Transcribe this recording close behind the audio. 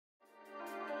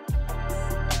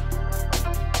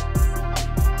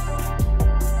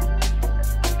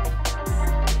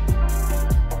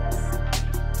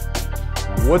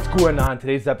What's going on?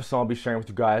 Today's episode I'll be sharing with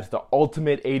you guys the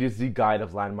ultimate A to Z guide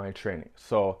of landmine training.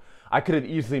 So I could have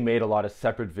easily made a lot of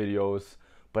separate videos,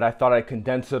 but I thought I'd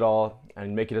condense it all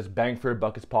and make it as bang for your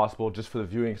buck as possible just for the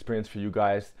viewing experience for you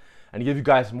guys and give you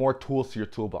guys more tools to your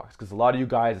toolbox. Because a lot of you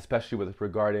guys, especially with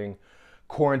regarding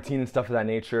quarantine and stuff of that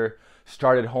nature,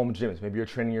 started home gyms. Maybe you're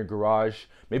training in your garage,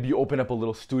 maybe you open up a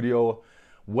little studio,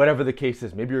 whatever the case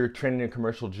is. Maybe you're training in a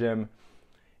commercial gym.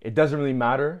 It doesn't really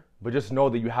matter, but just know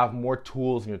that you have more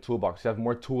tools in your toolbox. You have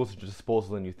more tools at your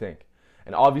disposal than you think.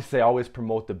 And obviously, I always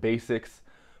promote the basics.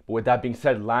 But with that being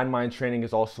said, landmine training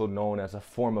is also known as a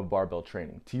form of barbell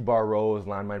training. T-bar rows,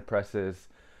 landmine presses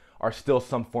are still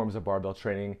some forms of barbell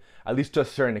training, at least to a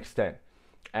certain extent.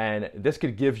 And this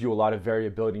could give you a lot of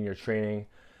variability in your training.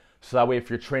 So that way, if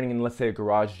you're training in, let's say, a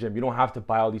garage gym, you don't have to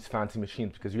buy all these fancy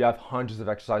machines because you have hundreds of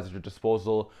exercises at your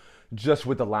disposal just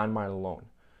with the landmine alone.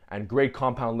 And great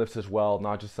compound lifts as well,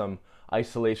 not just some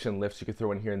isolation lifts you could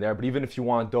throw in here and there. But even if you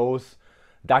want those,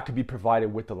 that could be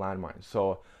provided with the landmine.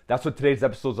 So that's what today's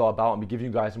episode is all about. I'm gonna be giving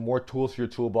you guys more tools for your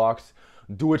toolbox.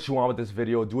 Do what you want with this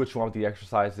video, do what you want with the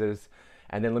exercises,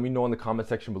 and then let me know in the comment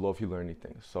section below if you learn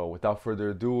anything. So without further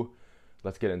ado,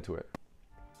 let's get into it.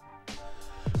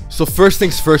 So first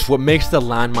things first, what makes the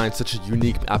landmine such a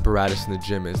unique apparatus in the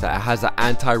gym is that it has an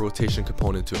anti-rotation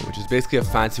component to it, which is basically a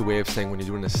fancy way of saying when you're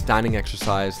doing a standing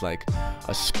exercise like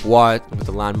a squat with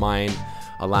a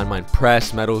landmine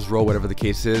press, medals row, whatever the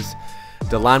case is,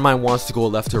 the landmine wants to go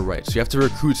left or right. So you have to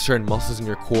recruit certain muscles in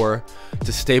your core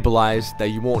to stabilize that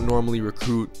you won't normally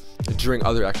recruit during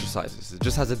other exercises. It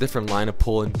just has a different line of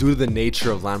pull, and due to the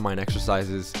nature of landmine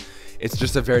exercises, it's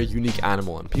just a very unique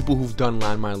animal, and people who've done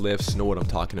landmine lifts know what I'm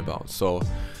talking about. So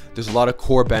there's a lot of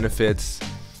core benefits,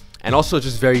 and also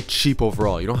just very cheap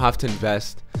overall. You don't have to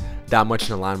invest that much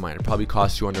in a landmine. It probably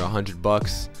costs you under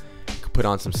 $100. You could put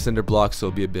on some cinder blocks so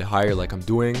it'll be a bit higher like I'm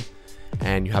doing,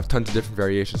 and you have tons of different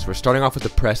variations. We're starting off with the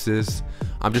presses.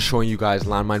 I'm just showing you guys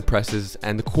landmine presses,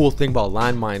 and the cool thing about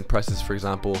landmine presses, for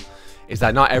example, is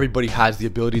that not everybody has the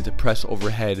ability to press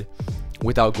overhead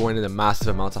without going into massive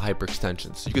amounts of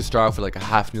hyperextension. So you can start off with like a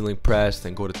half kneeling press,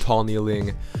 then go to tall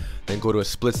kneeling, then go to a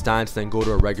split stance, then go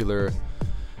to a regular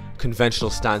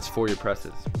conventional stance for your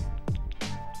presses.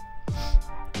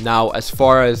 Now, as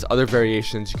far as other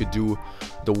variations, you could do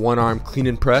the one arm clean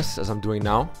and press as I'm doing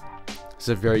now. It's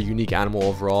a very unique animal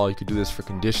overall. You could do this for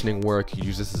conditioning work, you could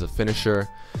use this as a finisher,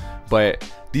 but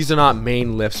these are not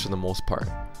main lifts for the most part.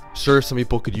 Sure, some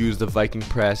people could use the Viking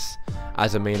press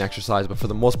as a main exercise, but for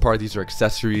the most part, these are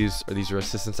accessories or these are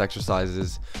assistance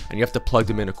exercises, and you have to plug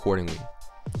them in accordingly.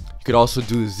 You could also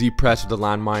do the Z press with the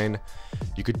landmine.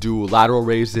 You could do lateral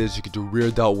raises. You could do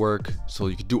rear delt work, so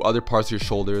you could do other parts of your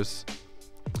shoulders.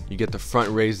 You get the front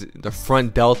raise, the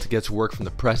front delt gets work from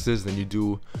the presses, then you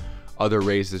do other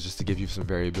raises just to give you some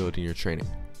variability in your training.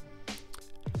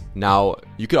 Now,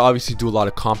 you could obviously do a lot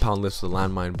of compound lifts with the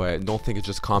landmine, but I don't think it's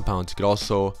just compounds. You could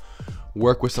also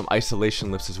work with some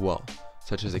isolation lifts as well,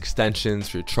 such as extensions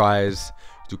for your tris,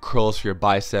 do curls for your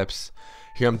biceps.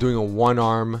 Here I'm doing a one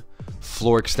arm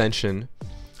floor extension,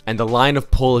 and the line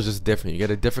of pull is just different. You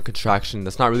get a different contraction.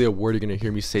 That's not really a word you're going to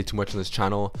hear me say too much on this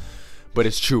channel, but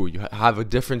it's true. You have a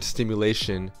different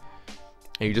stimulation,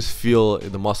 and you just feel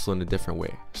the muscle in a different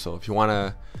way. So if you're one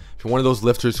of those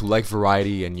lifters who like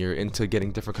variety and you're into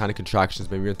getting different kind of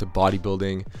contractions, maybe you're into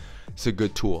bodybuilding, it's a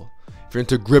good tool. If you're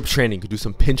into grip training, you could do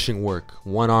some pinching work,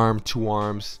 one arm, two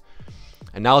arms.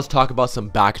 And now let's talk about some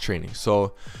back training.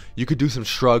 So you could do some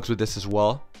shrugs with this as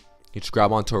well. You just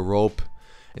grab onto a rope,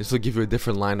 and this will give you a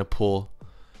different line of pull,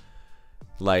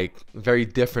 like very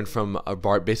different from a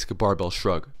basic barbell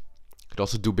shrug. You could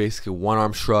also do basically one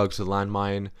arm shrugs with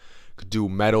landmine. You could do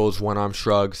medals, one arm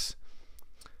shrugs.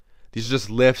 These are just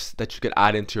lifts that you could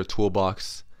add into your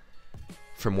toolbox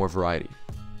for more variety.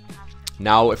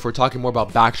 Now, if we're talking more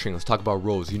about back training, let's talk about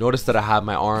rows. You notice that I have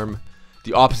my arm,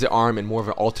 the opposite arm, in more of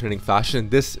an alternating fashion.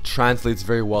 This translates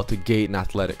very well to gait and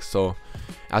athletics. So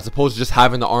as opposed to just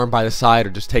having the arm by the side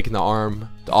or just taking the arm,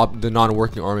 the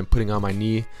non-working arm, and putting it on my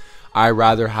knee, I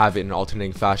rather have it in an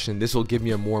alternating fashion. This will give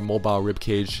me a more mobile rib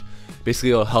cage.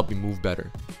 Basically, it'll help me move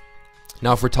better.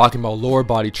 Now, if we're talking about lower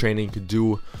body training, you could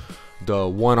do the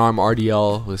one arm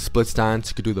RDL with split stance.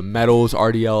 You could do the medals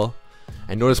RDL,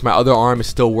 and notice my other arm is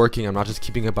still working. I'm not just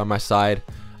keeping it by my side.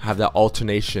 I have that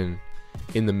alternation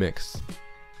in the mix.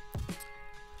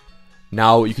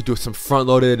 Now you could do some front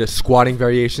loaded squatting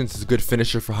variations. It's a good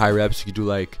finisher for high reps. You could do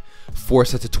like 4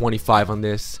 sets of 25 on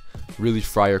this, really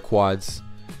fry your quads.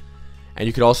 And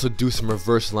you could also do some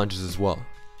reverse lunges as well.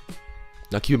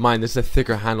 Now keep in mind, this is a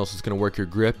thicker handle, so it's going to work your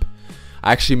grip.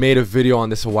 I actually made a video on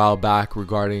this a while back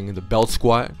regarding the belt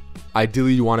squat.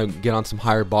 Ideally, you want to get on some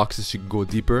higher boxes so you can go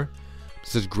deeper.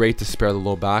 This is great to spare the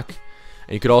low back.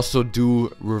 And you could also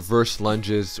do reverse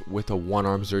lunges with a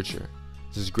one-arm zercher.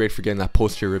 This is great for getting that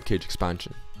posterior ribcage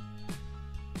expansion.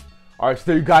 Alright, so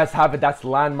there you guys have it. That's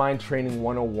Landmine Training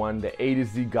 101, the A to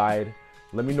Z guide.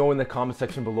 Let me know in the comment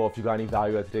section below if you got any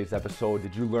value at today's episode.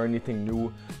 Did you learn anything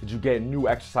new? Did you get new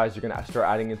exercise you're going to start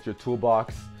adding into your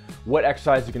toolbox? What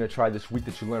exercise you're going to try this week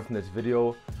that you learned from this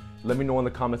video? Let me know in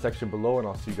the comment section below, and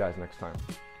I'll see you guys next time.